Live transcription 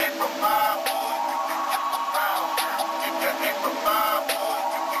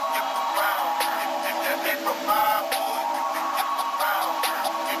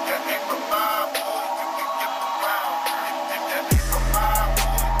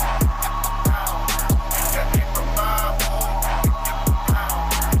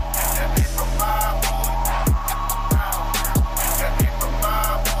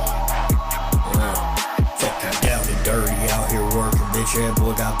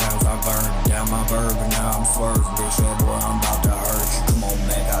pounds, I'm burning down my bourbon. Now I'm swerving, bitch, yeah, boy, I'm about to hurt you. Come on,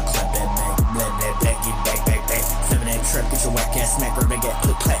 Mac, I clap that Mac, blab that back, get back. 7 that trap, get your whack ass smacker, they get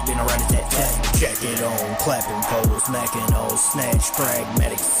clip clap, then I run it that tag. Check it on, clapping pose, mackin on snatch,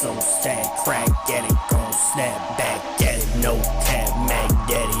 pragmatics, so stack, crack at it, gon' snap back at it, no cap, Mac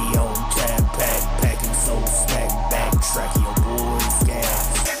daddy on tap, packing, so stack, backtrack, your boys gas.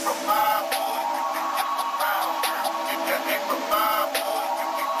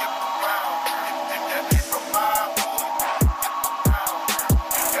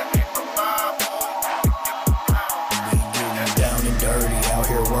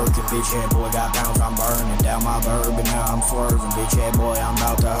 Bitch, yeah, boy, got pounds, I'm burning down my bourbon. Now I'm swerving, bitch, yeah, boy, I'm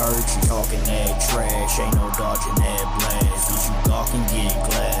about to hurt you. Talking that trash, ain't no dodging that blast. Is you gawking, get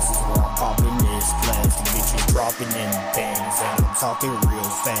glasses while I'm popping this plastic. Bitches dropping in pants, and I'm talking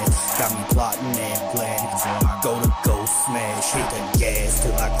real fast. Got me plotting that plan before I go smash. Hit the gas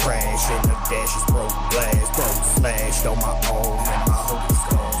till I crash, and the dash is broke glass, broke slashed on my own.